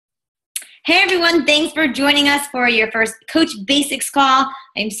Hey everyone, thanks for joining us for your first Coach Basics call.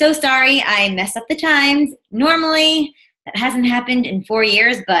 I'm so sorry I messed up the times. Normally, that hasn't happened in 4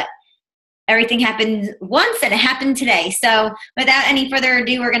 years, but everything happened once and it happened today. So without any further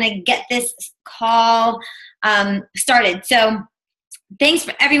ado, we're going to get this call started. So thanks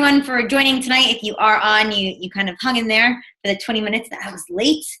for everyone for joining tonight. If you are on, you kind of hung in there for the 20 minutes that I was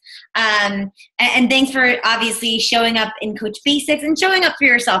late. And thanks for obviously showing up in Coach Basics and showing up for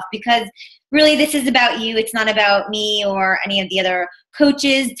yourself, because really this is about you. It's not about me or any of the other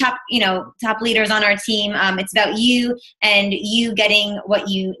coaches, top leaders on our team. It's about you and you getting what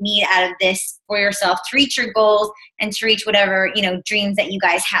you need out of this for yourself to reach your goals and to reach whatever, dreams that you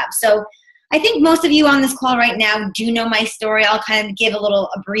guys have. So I think most of you on this call right now do know my story. I'll kind of give a little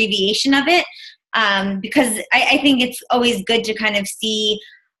abbreviation of it because I think it's always good to kind of see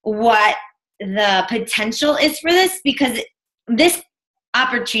what the potential is for this, because this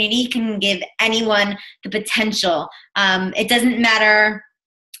opportunity can give anyone the potential. It doesn't matter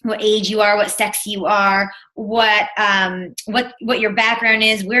what age you are, what sex you are, what your background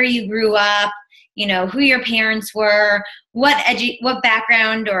is, where you grew up, who your parents were, what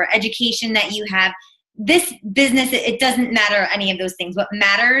background or education that you have. This business, it doesn't matter any of those things. What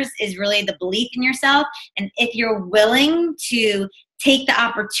matters is really the belief in yourself. And if you're willing to take the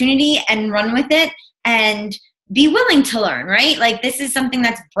opportunity and run with it and be willing to learn, right? Like, this is something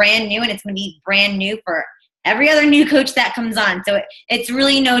that's brand new, and it's going to be brand new for every other new coach that comes on. So it's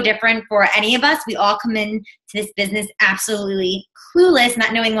really no different for any of us. We all come into this business absolutely clueless,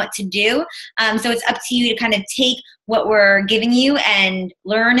 not knowing what to do. So it's up to you to kind of take what we're giving you and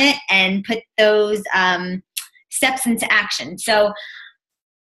learn it and put those steps into action. So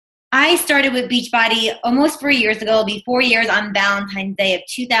I started with Beachbody almost 4 years ago. It'll be 4 years on Valentine's Day of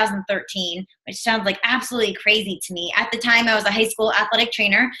 2013, which sounds like absolutely crazy to me. At the time, I was a high school athletic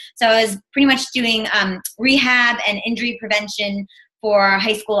trainer, so I was pretty much doing rehab and injury prevention for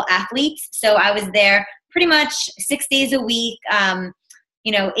high school athletes. So I was there pretty much 6 days a week,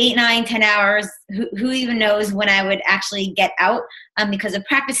 8, 9, 10 hours. Who even knows when I would actually get out because of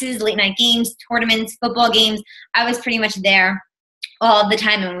practices, late night games, tournaments, football games. I was pretty much there all the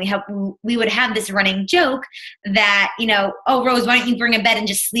time, and we would have this running joke that, oh, Rose, why don't you bring a bed and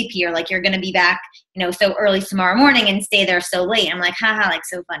just sleep here? Like, you're going to be back, so early tomorrow morning and stay there so late. I'm like, haha, like,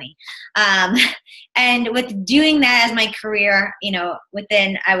 so funny. And with doing that as my career,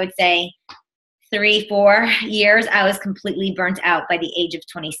 within, I would say 3-4 years, I was completely burnt out by the age of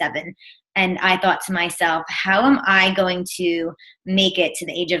 27. And I thought to myself, how am I going to make it to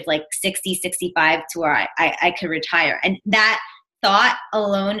the age of like 60, 65 to where I could retire? And that thought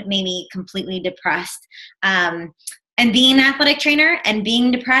alone made me completely depressed. And being an athletic trainer and being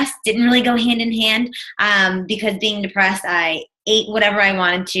depressed didn't really go hand in hand, because being depressed, I ate whatever I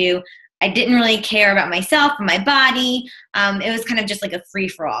wanted to. I didn't really care about myself or my body. It was kind of just like a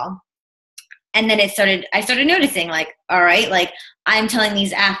free-for-all. And then I started noticing, like, all right, like, I'm telling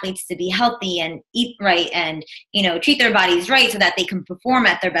these athletes to be healthy and eat right and, treat their bodies right so that they can perform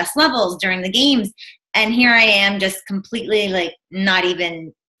at their best levels during the games. And here I am, just completely like not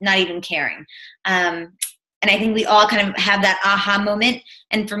even caring. And I think we all kind of have that aha moment.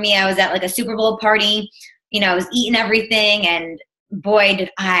 And for me, I was at like a Super Bowl party, I was eating everything, and boy,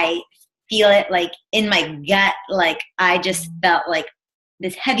 did I feel it like in my gut. Like, I just felt like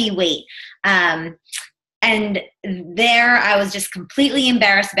this heavy weight. And there I was just completely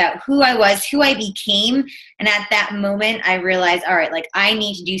embarrassed about who I was, who I became. And at that moment, I realized, all right, like, I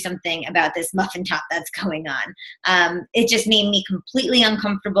need to do something about this muffin top that's going on. It just made me completely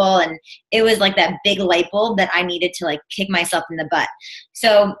uncomfortable. And it was like that big light bulb that I needed to like kick myself in the butt.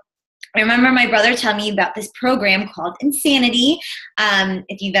 So I remember my brother telling me about this program called Insanity.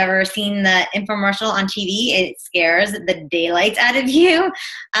 If you've ever seen the infomercial on TV, it scares the daylights out of you.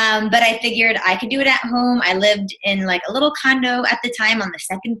 But I figured I could do it at home. I lived in like a little condo at the time on the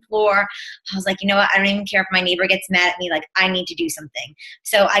second floor. I was like, you know what? I don't even care if my neighbor gets mad at me. Like, I need to do something.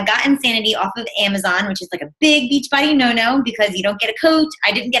 So I got Insanity off of Amazon, which is like a big Beachbody no-no because you don't get a coach.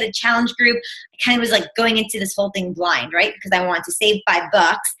 I didn't get a challenge group. I kind of was like going into this whole thing blind, right? Because I wanted to save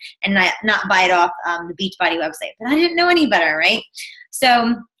 $5 and not buy it off the Beachbody website. But I didn't know any better, right?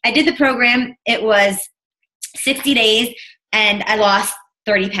 So I did the program. It was 60 days, and I lost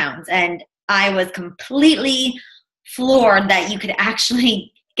 30 pounds. And I was completely floored that you could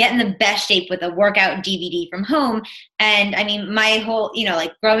actually get in the best shape with a workout DVD from home. And I mean, my whole,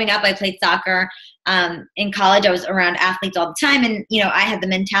 like growing up, I played soccer. In college, I was around athletes all the time. And, I had the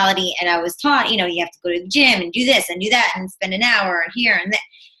mentality, and I was taught, you have to go to the gym and do this and do that and spend an hour here and there.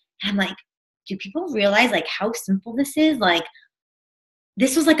 And I'm like, do people realize like how simple this is? Like,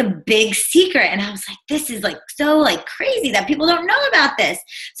 this was like a big secret. And I was like, this is like so like crazy that people don't know about this.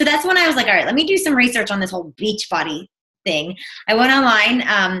 So that's when I was like, all right, let me do some research on this whole Beachbody thing. I went online.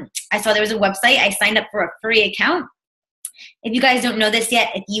 I saw there was a website. I signed up for a free account. If you guys don't know this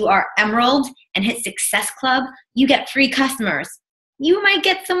yet, if you are Emerald and hit Success Club, you get free customers. You might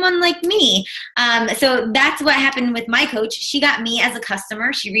get someone like me. So that's what happened with my coach. She got me as a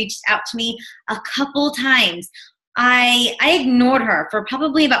customer. She reached out to me a couple times. I ignored her for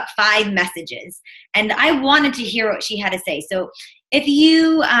probably about 5 messages, and I wanted to hear what she had to say. So if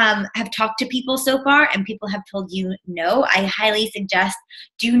you have talked to people so far and people have told you no, I highly suggest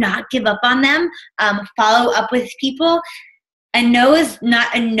do not give up on them. Follow up with people. A no is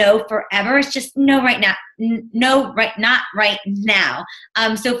not a no forever. It's just no right now. No, right, not right now.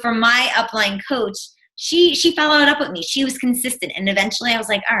 So for my upline coach, she followed up with me. She was consistent. And eventually I was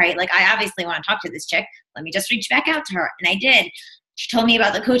like, all right, like I obviously want to talk to this chick. Let me just reach back out to her. And I did. She told me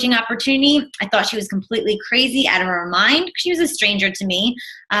about the coaching opportunity. I thought she was completely crazy, out of her mind. She was a stranger to me.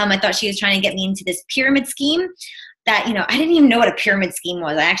 I thought she was trying to get me into this pyramid scheme that, you know, I didn't even know what a pyramid scheme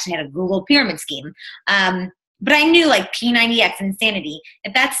was. I actually had a Google pyramid scheme. But I knew like P90X, Insanity.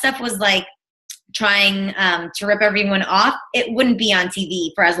 If that stuff was like trying to rip everyone off, it wouldn't be on TV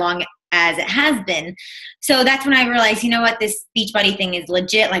for as long as it has been. So that's when I realized, you know what, this Beachbody thing is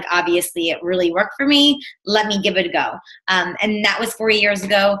legit. Like obviously it really worked for me. Let me give it a go. And that was 4 years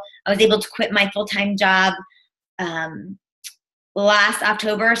ago. I was able to quit my full-time job last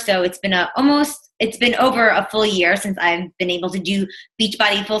October. So it's been over a full year since I've been able to do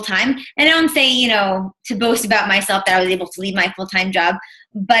Beachbody full-time. And I don't say, you know, to boast about myself that I was able to leave my full-time job,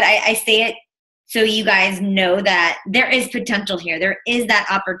 but I say it so you guys know that there is potential here. There is that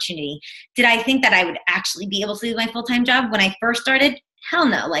opportunity. Did I think that I would actually be able to leave my full-time job when I first started? Hell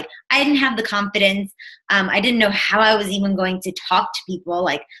no. Like I didn't have the confidence. I didn't know how I was even going to talk to people.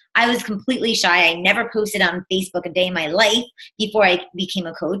 Like I was completely shy. I never posted on Facebook a day in my life before I became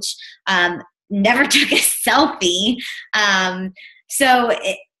a coach. Never took a selfie. I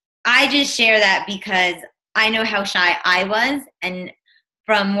just share that because I know how shy I was, and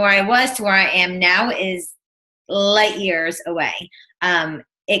from where I was to where I am now is light years away.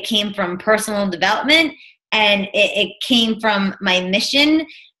 It came from personal development, and it came from my mission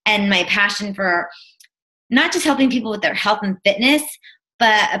and my passion for not just helping people with their health and fitness,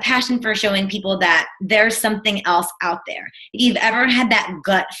 but a passion for showing people that there's something else out there. If you've ever had that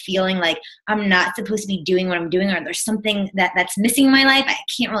gut feeling like I'm not supposed to be doing what I'm doing, or there's something that's missing in my life, I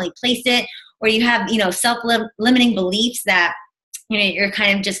can't really place it, or you have, you know, self-limiting beliefs that, you know, you're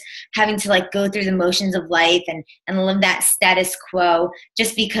kind of just having to like go through the motions of life and live that status quo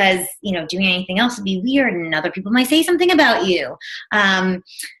just because, you know, doing anything else would be weird and other people might say something about you.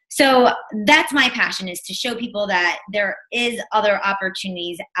 So that's my passion, is to show people that there is other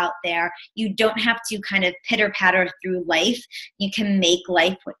opportunities out there. You don't have to kind of pitter patter through life. You can make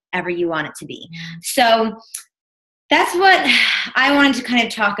life whatever you want it to be. So that's what I wanted to kind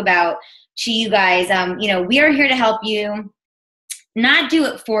of talk about to you guys. You know, we are here to help you, not do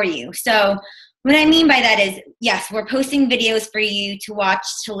it for you. So what I mean by that is, yes, we're posting videos for you to watch,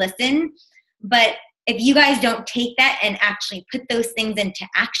 to listen, but if you guys don't take that and actually put those things into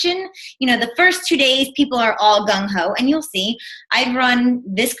action, you know, the first 2 days, people are all gung-ho, and you'll see. I've run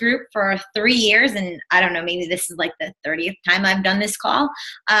this group for 3 years, and I don't know, maybe this is like the 30th time I've done this call.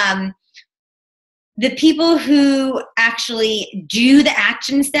 The people who actually do the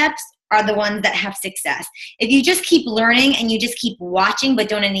action steps are the ones that have success. If you just keep learning and you just keep watching but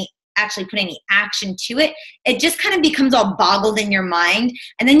don't actually put any action to it, it just kind of becomes all boggled in your mind,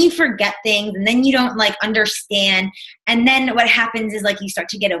 and then you forget things, and then you don't like understand, and then what happens is like you start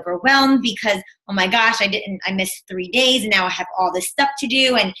to get overwhelmed because, oh my gosh, I missed 3 days and now I have all this stuff to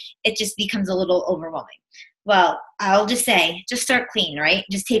do, and it just becomes a little overwhelming. Well, I'll just say, just start clean, right?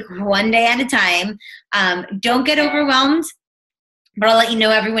 Just take one day at a time. Don't get overwhelmed. But I'll let you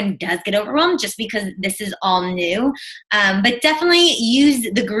know everyone does get overwhelmed just because this is all new. But definitely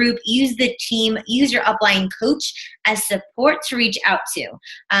use the group, use the team, use your upline coach as support to reach out to.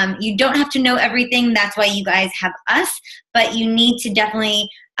 You don't have to know everything. That's why you guys have us. But you need to definitely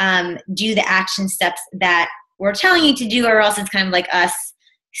do the action steps that we're telling you to do, or else it's kind of like us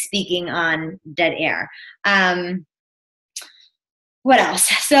speaking on dead air. What else?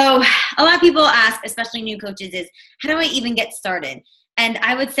 So a lot of people ask, especially new coaches, is how do I even get started? And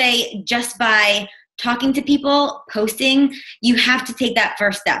I would say just by talking to people, posting, you have to take that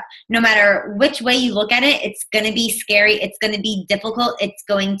first step. No matter which way you look at it, it's going to be scary. It's going to be difficult. It's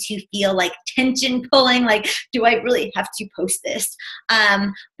going to feel like tension pulling, like, do I really have to post this?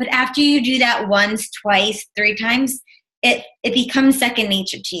 But after you do that once, twice, 3 times, it becomes second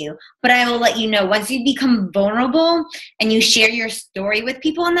nature to you. But I will let you know, once you become vulnerable and you share your story with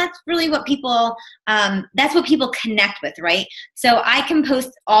people, and that's really what people connect with, right? So I can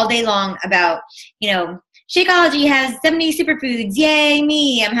post all day long about, Shakeology has 70 superfoods. Yay,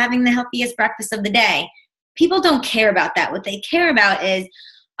 me. I'm having the healthiest breakfast of the day. People don't care about that. What they care about is,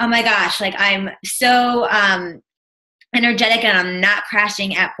 oh my gosh, like I'm so energetic and I'm not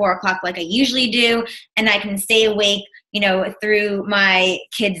crashing at 4:00 like I usually do. And I can stay awake, through my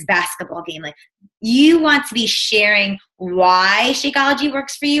kids' basketball game. Like, you want to be sharing why Shakeology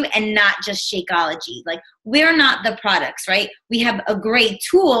works for you and not just Shakeology. Like, we're not the products, right? We have a great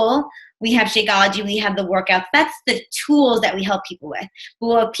tool. We have Shakeology, we have the workouts. That's the tools that we help people with. But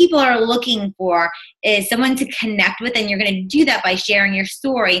what people are looking for is someone to connect with, and you're going to do that by sharing your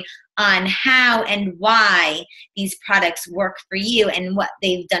story on how and why these products work for you and what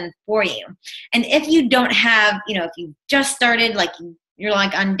they've done for you. And if you don't have, if you just started, like you're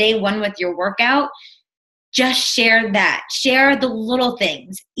like on day one with your workout, just share that. Share the little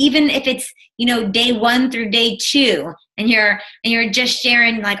things. Even if it's, day 1 through day 2, and you're just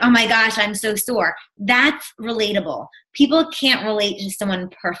sharing like, oh my gosh, I'm so sore. That's relatable. People can't relate to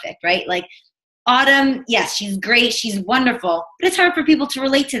someone perfect, right? Like Autumn, yes, she's great, she's wonderful, but it's hard for people to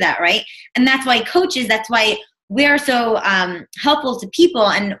relate to that, right? And that's why that's why we're so helpful to people,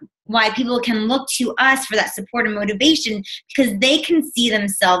 and why people can look to us for that support and motivation, because they can see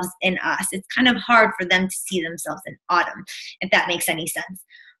themselves in us. It's kind of hard for them to see themselves in Autumn, if that makes any sense.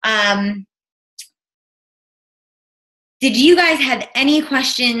 Did you guys have any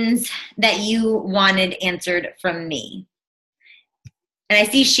questions that you wanted answered from me? And I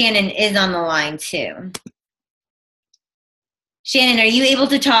see Shannon is on the line too. Shannon, are you able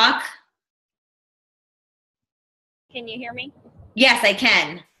to talk? Can you hear me? Yes, I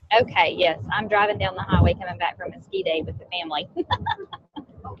can. Okay, yes. I'm driving down the highway coming back from a ski day with the family.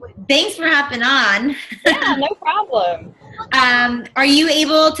 Thanks for hopping on. Yeah, no problem. Are you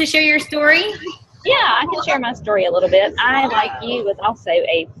able to share your story? Yeah, I can share my story a little bit. I, like you, was also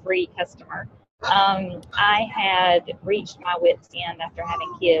a free customer. I had reached my wit's end after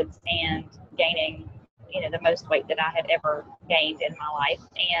having kids and gaining, the most weight that I had ever gained in my life,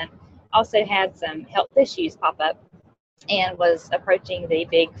 and also had some health issues pop up and was approaching the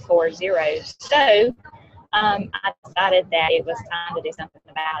big 40. So I decided that it was time to do something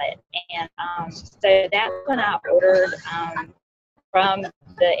about it. And so that's when I ordered from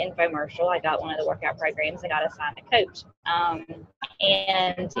the infomercial. I got one of the workout programs. I got assigned a coach.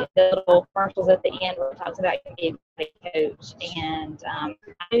 And the little commercials at the end where it talks about being a coach. And I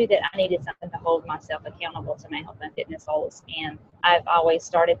knew that I needed something to hold myself accountable to my health and fitness goals. And I've always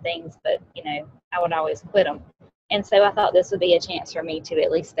started things, but, I would always quit them. And so I thought this would be a chance for me to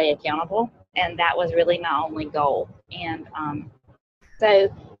at least stay accountable. And that was really my only goal. And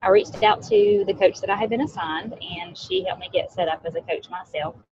so I reached out to the coach that I had been assigned, and she helped me get set up as a coach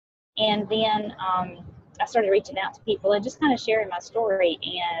myself. And then I started reaching out to people and just kind of sharing my story,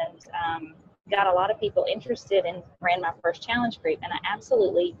 and got a lot of people interested, and ran my first challenge group. And I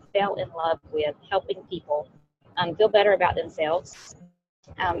absolutely fell in love with helping people feel better about themselves.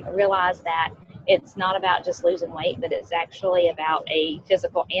 Realize that it's not about just losing weight, but it's actually about a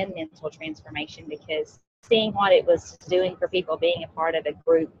physical and mental transformation, because seeing what it was doing for people, being a part of a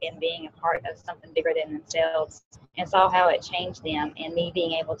group and being a part of something bigger than themselves, and saw how it changed them, and me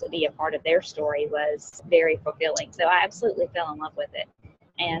being able to be a part of their story was very fulfilling. So I absolutely fell in love with it.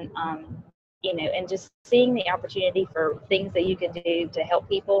 And and just seeing the opportunity for things that you can do to help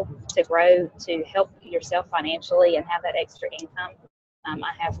people to grow, to help yourself financially and have that extra income.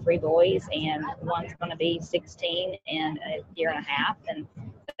 I have 3 boys, and one's going to be 16 in a year and a half. And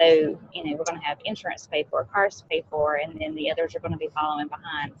so, we're going to have insurance to pay for, cars to pay for, and then the others are going to be following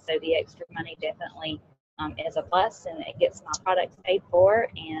behind. So the extra money definitely is a plus, and it gets my products paid for,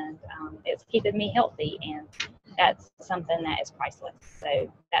 and it's keeping me healthy. And that's something that is priceless.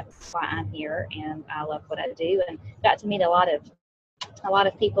 So that's why I'm here, and I love what I do, and got to meet a lot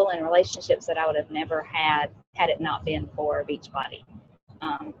of people and relationships that I would have never had it not been for Beachbody.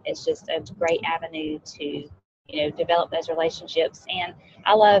 It's just a great avenue to, develop those relationships. And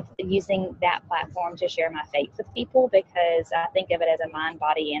I love using that platform to share my faith with people, because I think of it as a mind,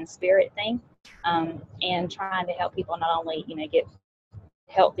 body, and spirit thing. And trying to help people not only, get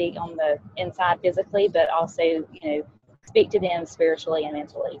healthy on the inside physically, but also, speak to them spiritually and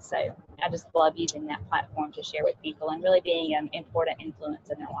mentally. So I just love using that platform to share with people and really being an important influence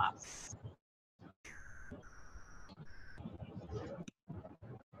in their lives.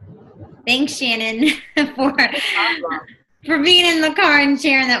 Thanks, Shannon, for being in the car and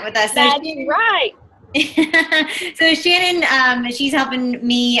sharing that with us. That's right. So Shannon, she's helping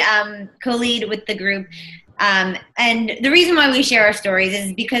me co-lead with the group. And the reason why we share our stories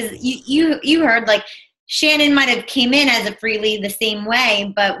is because you heard, like, Shannon might have came in as a free lead the same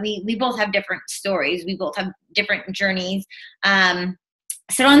way, but we both have different stories. We both have different journeys.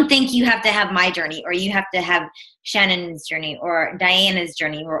 So don't think you have to have my journey, or you have to have Shannon's journey or Diana's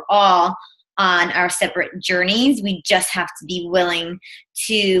journey. We're all on our separate journeys. We just have to be willing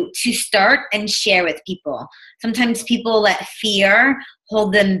to start and share with people. Sometimes people let fear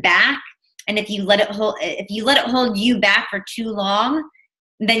hold them back, and if you let it hold you back for too long,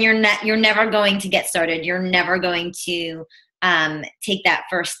 then you're never going to get started. You're never going to take that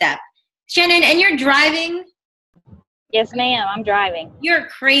first step. Shannon, and you're driving? Yes, ma'am. I'm driving. You're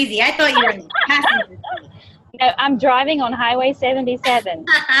crazy. I thought you were in the passenger seat. No, I'm driving on Highway 77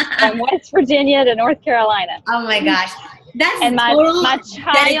 from West Virginia to North Carolina. Oh my gosh. And my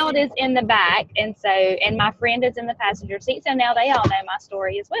child is in the back, and my friend is in the passenger seat, so now they all know my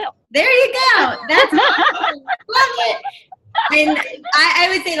story as well. There you go. That's awesome. Love it. And I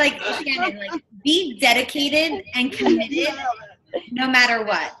would say, like, Shannon, like, be dedicated and committed no matter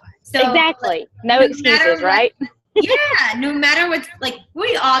what. So, exactly. No excuses, right? Yeah, no matter what's, like,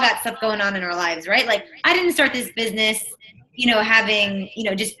 we all got stuff going on in our lives, right? Like, I didn't start this business, having,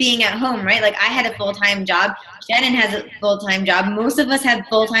 just being at home, right? Like, I had a full-time job. Shannon has a full-time job. Most of us have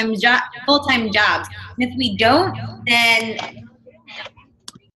full-time jobs. And if we don't, then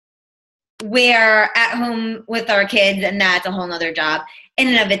we're at home with our kids, and that's a whole nother job in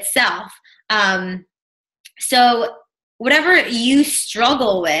and of itself. So whatever you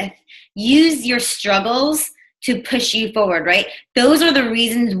struggle with, use your struggles to push you forward, right? Those are the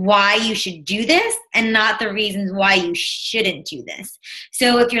reasons why you should do this, and not the reasons why you shouldn't do this.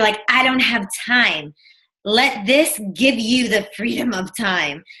 So if you're like, I don't have time, let this give you the freedom of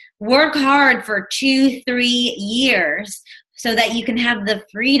time. Work hard for 2-3 years so that you can have the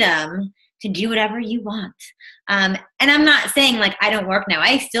freedom to do whatever you want. And I'm not saying, like, I don't work now.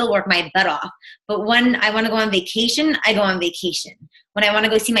 I still work my butt off. But when I want to go on vacation, I go on vacation. When I want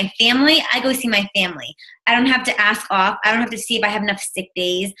to go see my family, I go see my family. I don't have to ask off. I don't have to see if I have enough sick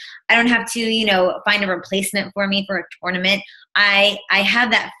days. I don't have to, find a replacement for me for a tournament. I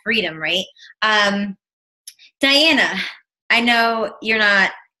have that freedom, right? Diana, I know you're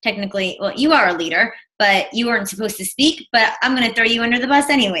not technically, well, you are a leader, but you weren't supposed to speak, but I'm going to throw you under the bus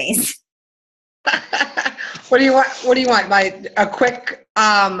anyways. What do you want? What do you want? A quick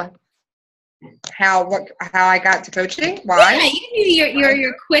how I got to coaching? Why? Yeah, you can do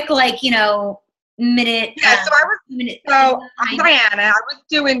your quick, like, minute. Yeah, I'm Diana. I was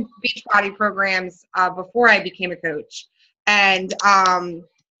doing Beachbody programs before I became a coach, and oh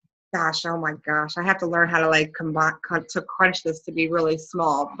my gosh, I have to learn how to, like, crunch this to be really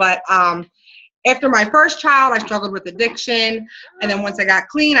small. But after my first child, I struggled with addiction. And then once I got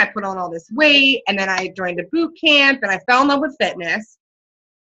clean, I put on all this weight. And then I joined a boot camp, and I fell in love with fitness.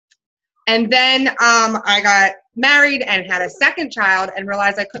 And then I got married and had a second child and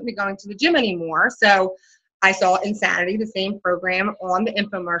realized I couldn't be going to the gym anymore. So I saw Insanity, the same program, on the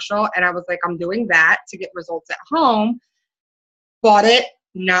infomercial. And I was like, I'm doing that to get results at home. Bought it.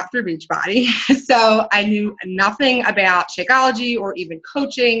 Not through Beachbody. So I knew nothing about Shakeology or even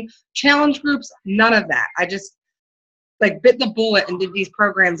coaching, challenge groups, none of that. I just, like, bit the bullet and did these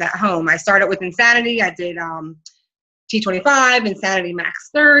programs at home. I started with Insanity. I did T25, Insanity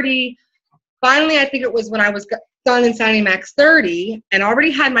Max 30. Finally, I think it was when I was done Insanity Max 30 and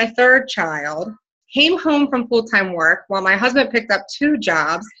already had my third child, came home from full-time work while my husband picked up 2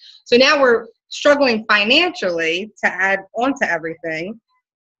 jobs. So now we're struggling financially to add on to everything.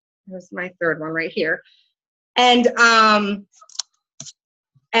 There's my third one right here. And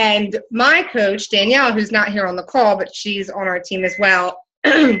my coach, Danielle, who's not here on the call, but she's on our team as well,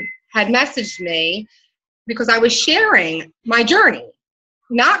 had messaged me because I was sharing my journey.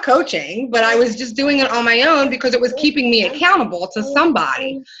 Not coaching, but I was just doing it on my own because it was keeping me accountable to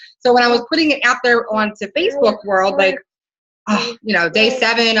somebody. So when I was putting it out there onto Facebook world, like, day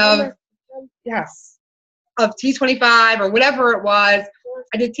 7 of T25 or whatever it was,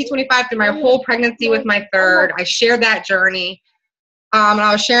 I did T25 through my whole pregnancy with my third. I shared that journey, and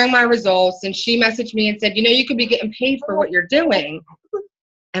I was sharing my results, and she messaged me and said, you could be getting paid for what you're doing.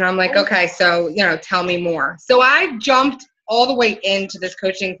 And I'm like, okay, so, tell me more. So I jumped all the way into this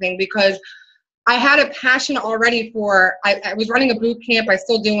coaching thing because I had a passion already for, I was running a boot camp. I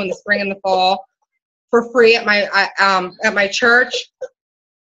still do in the spring and the fall for free at my church.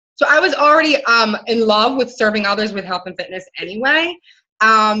 So I was already in love with serving others with health and fitness anyway.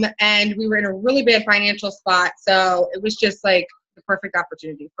 And we were in a really bad financial spot. So it was just like the perfect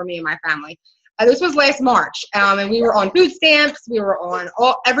opportunity for me and my family. This was last March, and we were on food stamps. We were on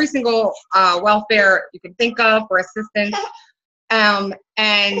every single welfare you could think of for assistance.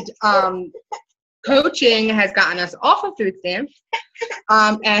 Coaching has gotten us off of food stamps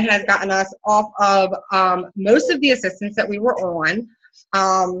and has gotten us off of most of the assistance that we were on.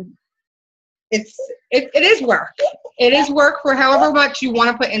 It is work. It is work. For however much you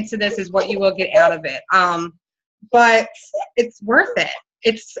want to put into this is what you will get out of it. But it's worth it.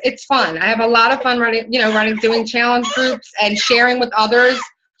 It's fun. I have a lot of fun doing challenge groups and sharing with others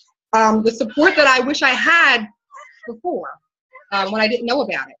the support that I wish I had before when I didn't know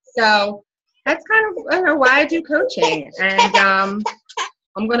about it. So that's kind of why I do coaching. And I'm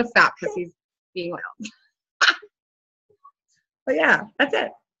going to stop because he's being loud. But yeah, that's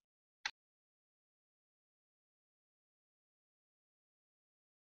it.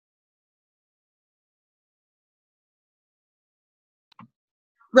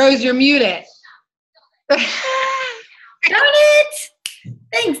 Rose, you're muted. Darn it!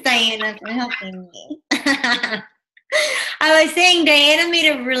 Thanks, Diana, for helping me. I was saying Diana made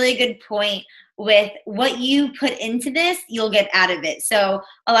a really good point with what you put into this, you'll get out of it. So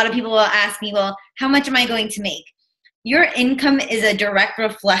a lot of people will ask me, well, how much am I going to make? Your income is a direct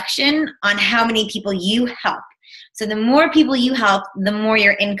reflection on how many people you help. So the more people you help, the more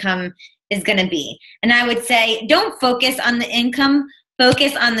your income is going to be. And I would say, don't focus on the income,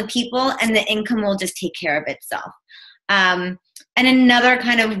 focus on the people, and the income will just take care of itself. And another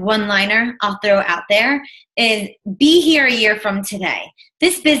kind of one-liner I'll throw out there is be here a year from today.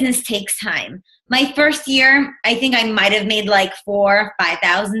 This business takes time. My first year, I think I might have made like $4,000 or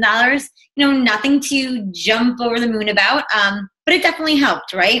 $5,000. Nothing to jump over the moon about, but it definitely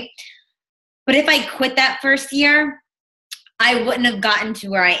helped, right? But if I quit that first year, I wouldn't have gotten to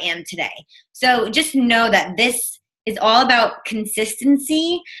where I am today. So just know that this is all about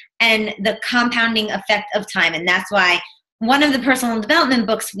consistency and the compounding effect of time. And that's why one of the personal development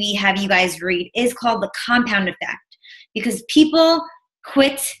books we have you guys read is called The Compound Effect, because people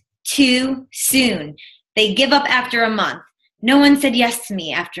quit too soon. They give up after a month. No one said yes to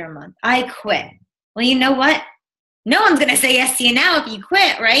me after a month. I quit. Well, you know what? No one's going to say yes to you now if you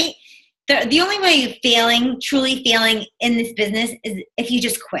quit, right? The only way you're failing, truly failing in this business is if you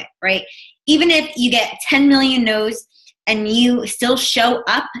just quit, right? Even if you get 10 million no's and you still show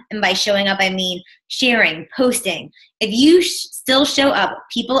up, and by showing up, I mean sharing, posting. If you still show up,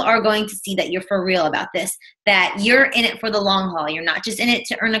 people are going to see that you're for real about this, that you're in it for the long haul. You're not just in it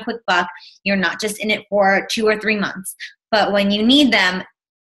to earn a quick buck. You're not just in it for 2 or 3 months. But when you need them,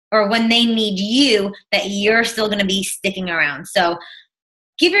 or when they need you, that you're still going to be sticking around. So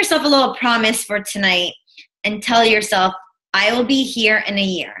give yourself a little promise for tonight and tell yourself, I will be here in a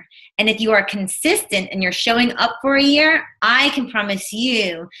year. And if you are consistent and you're showing up for a year, I can promise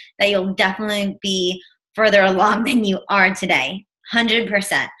you that you'll definitely be further along than you are today,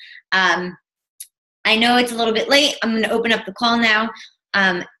 100%. I know it's a little bit late. I'm going to open up the call now.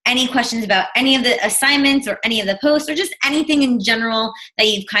 Any questions about any of the assignments or any of the posts or just anything in general that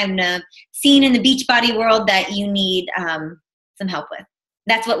you've kind of seen in the Beachbody world that you need some help with?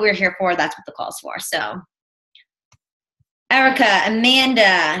 That's what we're here for. That's what the call's for. So Erica,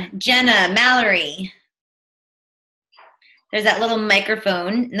 Amanda, Jenna, Mallory. There's that little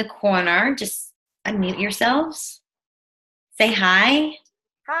microphone in the corner. Just unmute yourselves. Say hi.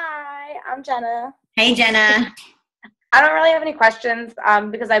 Hi, I'm Jenna. Hey, Jenna. I don't really have any questions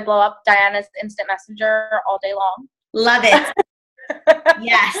because I blow up Diana's instant messenger all day long. Love it.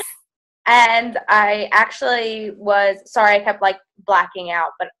 Yes. And I actually was, sorry, I kept like blacking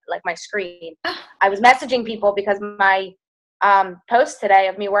out, but like my screen. I was messaging people because my post today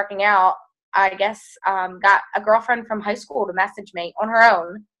of me working out, I guess, got a girlfriend from high school to message me on her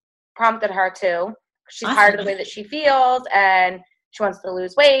own, prompted her to. She's Awesome. tired of the way that she feels and she wants to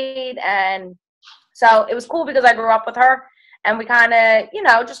lose weight. And so it was cool because I grew up with her and we kind of,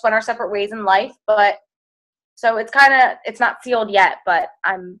 just went our separate ways in life. But so it's not sealed yet, but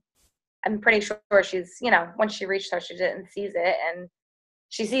I'm pretty sure she's, once she reached her, she didn't sees it and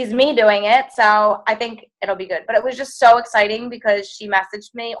she sees me doing it. So I think it'll be good. But it was just so exciting because she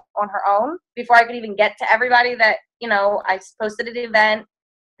messaged me on her own before I could even get to everybody that, I posted at the event.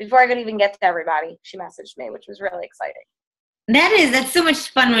 Before I could even get to everybody, she messaged me, which was really exciting. That's so much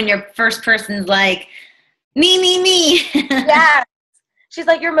fun when your first person's like, me. Yeah. She's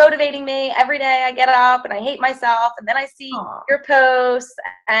like, you're motivating me. Every day I get up and I hate myself. And then I see your posts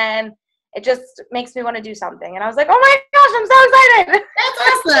and it just makes me want to do something. And I was like, oh my gosh, I'm so excited. That's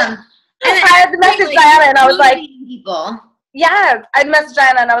awesome. And I had to message Diana and I was like, people. Yeah, I messaged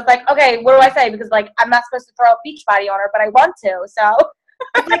Diana and I was like, okay, what do I say? Because I'm not supposed to throw a Beachbody on her, but I want to. So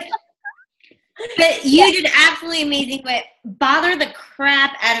But you did absolutely amazing. But bother the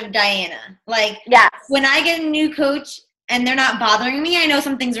crap out of Diana. Like, Yes. when I get a new coach and they're not bothering me, I know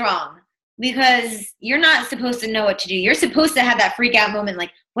something's wrong. Because you're not supposed to know what to do. You're supposed to have that freak out moment.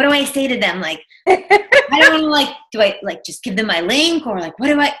 Like, what do I say to them? Like, I don't know, like, do I, like, just give them my link? Or, like, what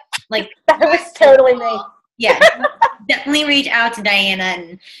do I, like. That was totally me. Yeah. Definitely reach out to Diana.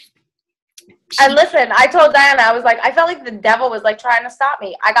 And listen, I told Diana, I was like, I felt like the devil was, like, trying to stop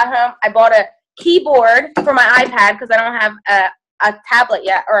me. I got home. I bought a keyboard for my iPad because I don't have a tablet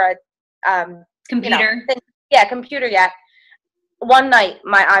yet or a computer. Computer yet. One night,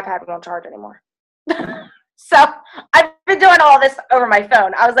 my iPad won't charge anymore. So I've been doing all this over my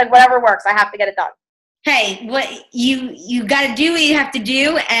phone. I was like, whatever works, I have to get it done. Hey, what you got to do what you have to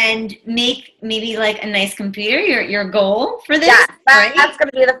do, and make maybe like a nice computer your goal for this. Yeah, right? That's going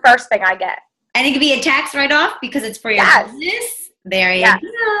to be the first thing I get. And it could be a tax write-off because it's for your business. There you go.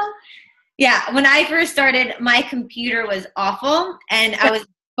 Yeah, when I first started, my computer was awful, and I was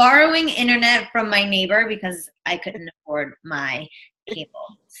borrowing internet from my neighbor because I couldn't afford my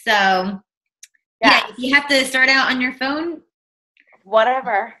cable. So, if you have to start out on your phone,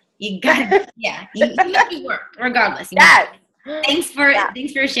 whatever. You got you have to work regardless. Thanks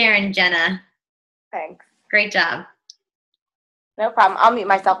for sharing, Jenna. Thanks. Great job. No problem. I'll mute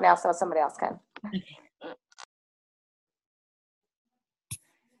myself now so somebody else can. Okay.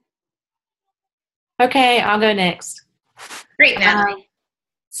 Okay, I'll go next. Great, Natalie.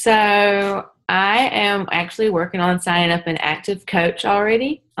 So I am actually working on signing up an active coach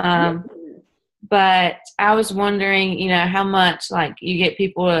already. But I was wondering, how much, like, you get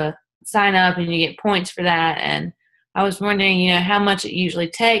people to sign up and you get points for that. And I was wondering, how much it usually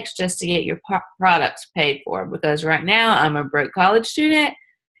takes just to get your products paid for. Because right now I'm a broke college student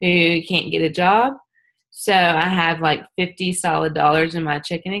who can't get a job. So I have like $50 solid in my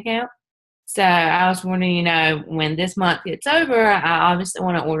checking account. So I was wondering, when this month gets over, I obviously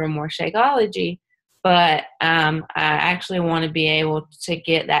want to order more Shakeology. But I actually want to be able to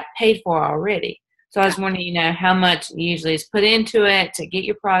get that paid for already. So I was wondering, how much usually is put into it to get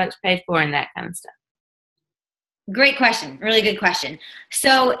your products paid for and that kind of stuff. Great question. Really good question.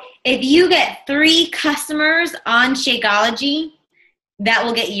 So if you get 3 customers on Shakeology, that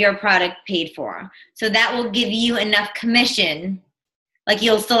will get your product paid for. So that will give you enough commission. Like,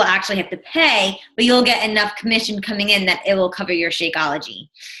 you'll still actually have to pay, but you'll get enough commission coming in that it will cover your Shakeology.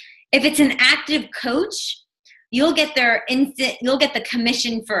 If it's an active coach, you'll get the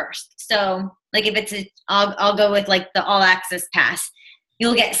commission first. So, like, if it's I'll go with like the all access pass,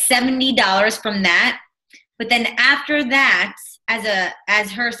 you'll get $70 from that. But then after that,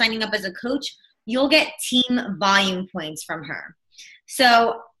 as her signing up as a coach, you'll get team volume points from her.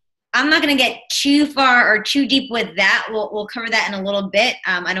 So I'm not going to get too far or too deep with that. We'll cover that in a little bit.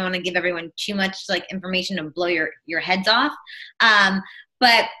 I don't want to give everyone too much like information to blow your heads off.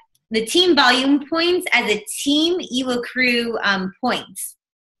 But the team volume points, as a team, you accrue points.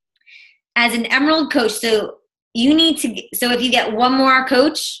 As an Emerald coach, so if you get one more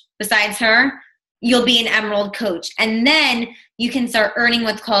coach besides her, you'll be an Emerald coach. And then you can start earning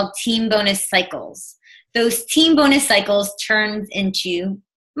what's called team bonus cycles. Those team bonus cycles turns into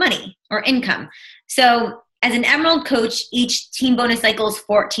money or income. So as an Emerald coach, each team bonus cycle is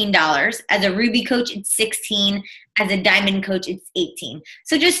 $14. As a Ruby coach, it's $16. As a Diamond coach, it's $18.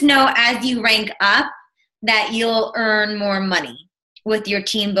 So just know as you rank up that you'll earn more money with your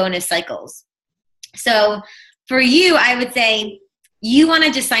team bonus cycles. So for you, I would say you want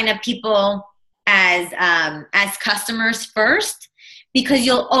to just sign up people as customers first, because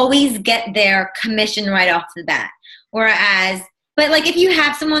you'll always get their commission right off the bat. But like, if you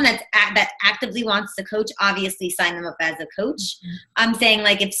have someone that actively wants to coach, obviously sign them up as a coach. I'm saying,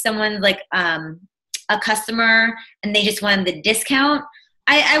 like, if someone's like a customer and they just wanted the discount,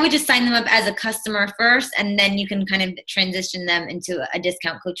 I would just sign them up as a customer first, and then you can kind of transition them into a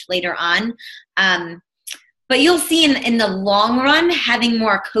discount coach later on. But you'll see in the long run, having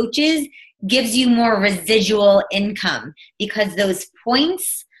more coaches gives you more residual income, because those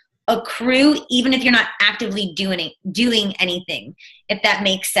points accrue even if you're not actively doing anything, if that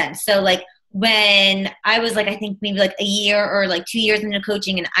makes sense. So like, when I was like, I think maybe like a year or like 2 years into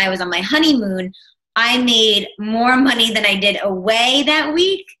coaching and I was on my honeymoon, I made more money than I did away that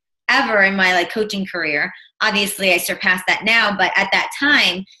week ever in my like coaching career. Obviously I surpassed that now, but at that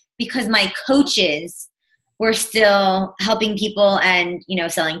time, because my coaches were still helping people and,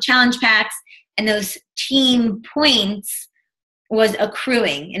 selling challenge packs, and those team points was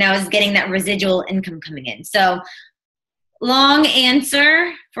accruing, and I was getting that residual income coming in. So long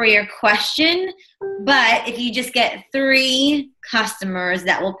answer for your question, but if you just get 3 customers,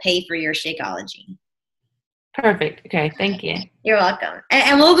 that will pay for your Shakeology. Perfect. Okay, thank you. You're welcome.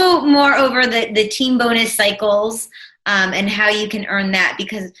 And we'll go more over the team bonus cycles and how you can earn that,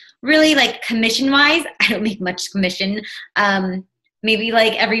 because really, like, commission-wise, I don't make much commission. Maybe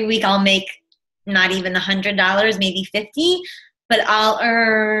like every week I'll make not even $100, maybe $50, but I'll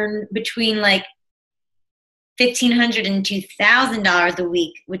earn between like $1,500 and $2,000 a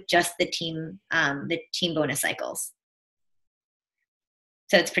week with just the team bonus cycles.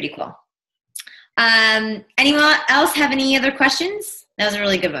 So it's pretty cool. Anyone else have any other questions? That was a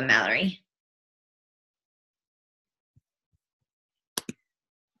really good one, Mallory.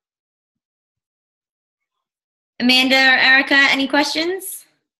 Amanda or Erica, any questions?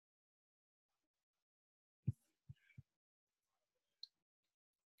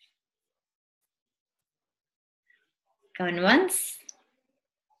 Going once.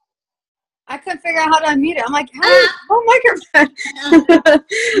 I couldn't figure out how to unmute it. I'm like, microphone.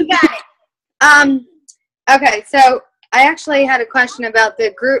 You got it. Okay, so I actually had a question about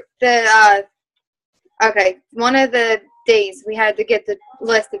the group. One of the days we had to get the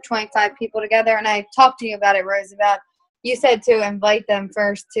list of 25 people together, and I talked to you about it, Rose, about you said to invite them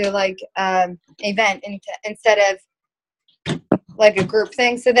first to like event instead of like a group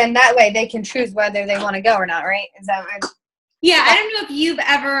thing. So then that way they can choose whether they want to go or not, right? Is that right? Yeah, I don't know if you've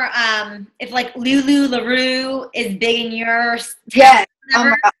ever, if like Lulu LaRue is big in your town. Yeah,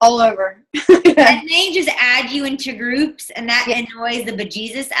 all over. And they just add you into groups, and that annoys the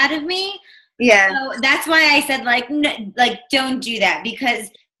bejesus out of me. Yeah. So that's why I said, like, don't do that, because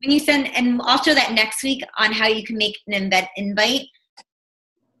when you send, and I'll show that next week on how you can make an invite,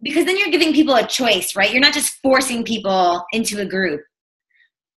 because then you're giving people a choice, right? You're not just forcing people into a group,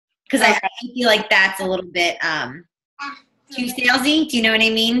 because I feel like that's a little bit too salesy. Do you know what I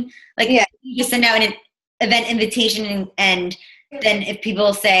mean? Like, you just send out an event invitation, and then if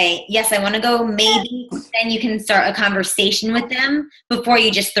people say, yes, I want to go, maybe, then you can start a conversation with them before you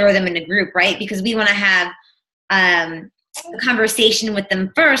just throw them in a group, right? Because we want to have a conversation with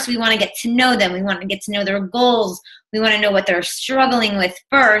them first. We want to get to know them. We want to get to know their goals. We want to know what they're struggling with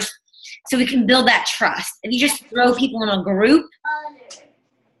first, so we can build that trust. If you just throw people in a group,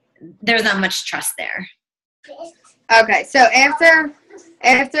 there's not much trust there. Okay, so after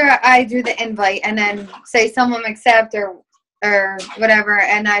I do the invite and then say someone accept or whatever,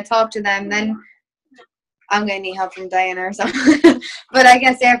 and I talk to them, then I'm gonna need help from Diana or something. But I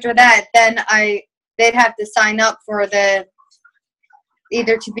guess after that, then they'd have to sign up for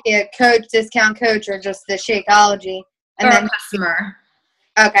either to be a coach, discount coach, or just the Shakeology, and or then a customer.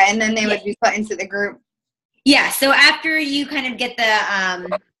 Okay, and then they would be put into the group. Yeah. So after you kind of get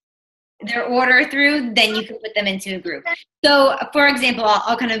their order through, then you can put them into a group. So, for example,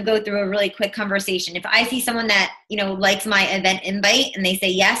 I'll kind of go through a really quick conversation. If I see someone that, likes my event invite and they say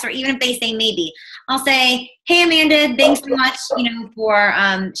yes, or even if they say maybe, I'll say, hey, Amanda, thanks so much, for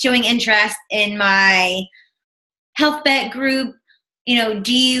showing interest in my health bet group. Can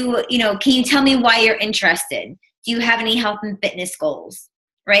you tell me why you're interested? Do you have any health and fitness goals?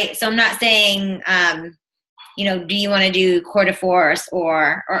 Right? So I'm not saying, do you want to do quarter force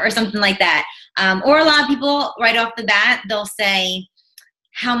or something like that? Or a lot of people right off the bat, they'll say,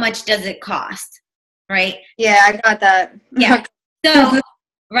 how much does it cost? Right? Yeah, I got that. Yeah. So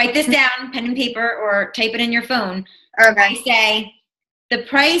write this down, pen and paper, or type it in your phone. Okay. I say, the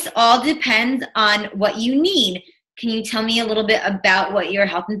price all depends on what you need. Can you tell me a little bit about what your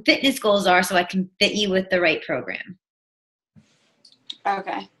health and fitness goals are so I can fit you with the right program?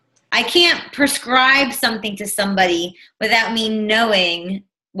 Okay. I can't prescribe something to somebody without me knowing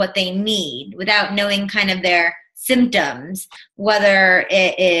what they need, without knowing kind of their symptoms, whether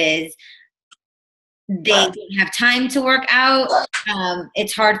it is they don't have time to work out,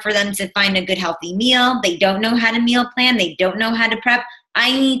 it's hard for them to find a good healthy meal, they don't know how to meal plan, they don't know how to prep.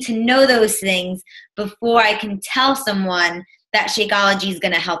 I need to know those things before I can tell someone that Shakeology is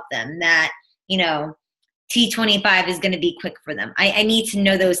going to help them, that, T25 is going to be quick for them. I need to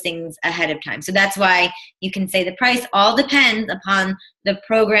know those things ahead of time. So that's why you can say the price all depends upon the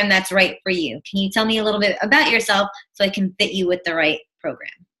program that's right for you. Can you tell me a little bit about yourself so I can fit you with the right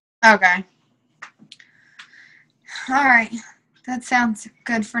program? Okay. All right. That sounds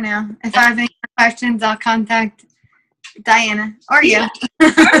good for now. If I have any questions, I'll contact Diana or you.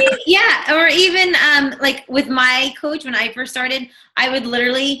 Or even like with my coach, when I first started, I would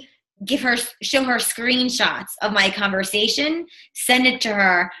literally show her screenshots of my conversation, send it to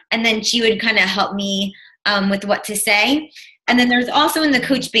her, and then she would kind of help me with what to say. And then there's also in the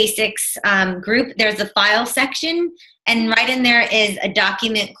Coach Basics group, there's a file section, and right in there is a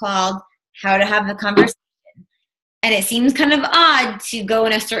document called How to Have a Conversation. And it seems kind of odd to go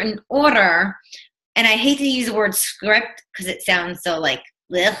in a certain order. And I hate to use the word script because it sounds so like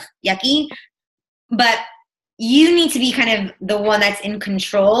ugh, yucky. But you need to be kind of the one that's in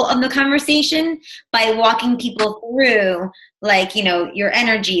control of the conversation by walking people through, like, you know, your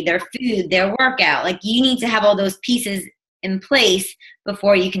energy, their food, their workout. Like, you need to have all those pieces in place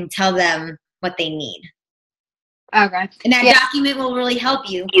before you can tell them what they need. Okay. And that document will really help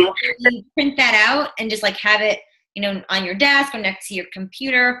you. You print that out and just like have it, you know, on your desk or next to your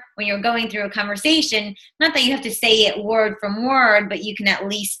computer when you're going through a conversation. Not that you have to say it word from word, but you can at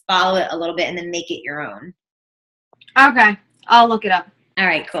least follow it a little bit and then make it your own. Okay. I'll look it up. All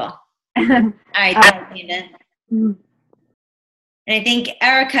right, cool. All right, thanks, Amanda. And I think,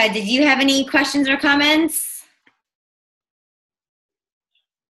 Erica, did you have any questions or comments?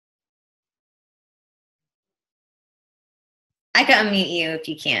 I can unmute you if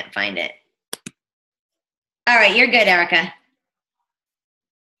you can't find it. All right, you're good, Erica.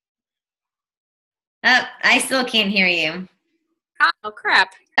 Oh, I still can't hear you. Oh,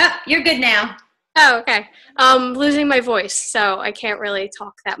 crap. Oh, you're good now. Oh, okay. Losing my voice, so I can't really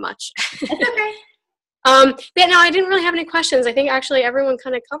talk that much. That's okay. But no, I didn't really have any questions. I think actually everyone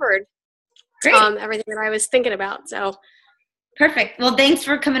kind of covered Great. Everything that I was thinking about. So Perfect. Well, thanks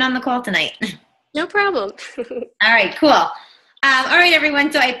for coming on the call tonight. no problem. All right, cool. All right,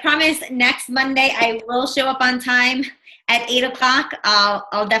 everyone. So I promise next Monday I will show up on time at 8 o'clock.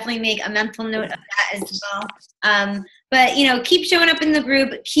 I'll definitely make a mental note of that as well. But, you know, keep showing up in the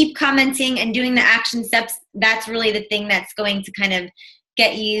group, keep commenting and doing the action steps. That's really the thing that's going to kind of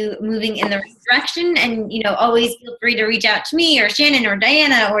get you moving in the right direction. And, you know, always feel free to reach out to me or Shannon or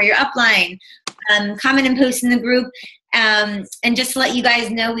Diana or your upline. Comment and post in the group. And just to let you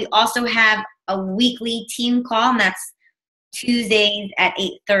guys know, we also have a weekly team call, and that's Tuesdays at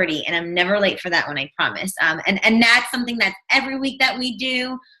 8:30, and I'm never late for that one, I promise. And that's something that's every week that we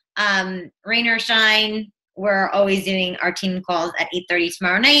do. Rain or shine, we're always doing our team calls at 8:30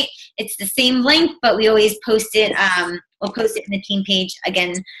 tomorrow night. It's the same link, but we always post it. We'll post it in the team page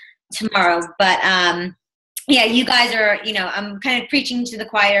again tomorrow. But yeah, you guys are, you know, I'm kind of preaching to the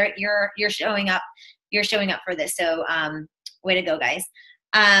choir. You're showing up. You're showing up for this. So way to go, guys.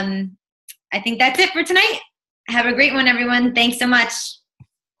 I think that's it for tonight. Have a great one, everyone. Thanks so much.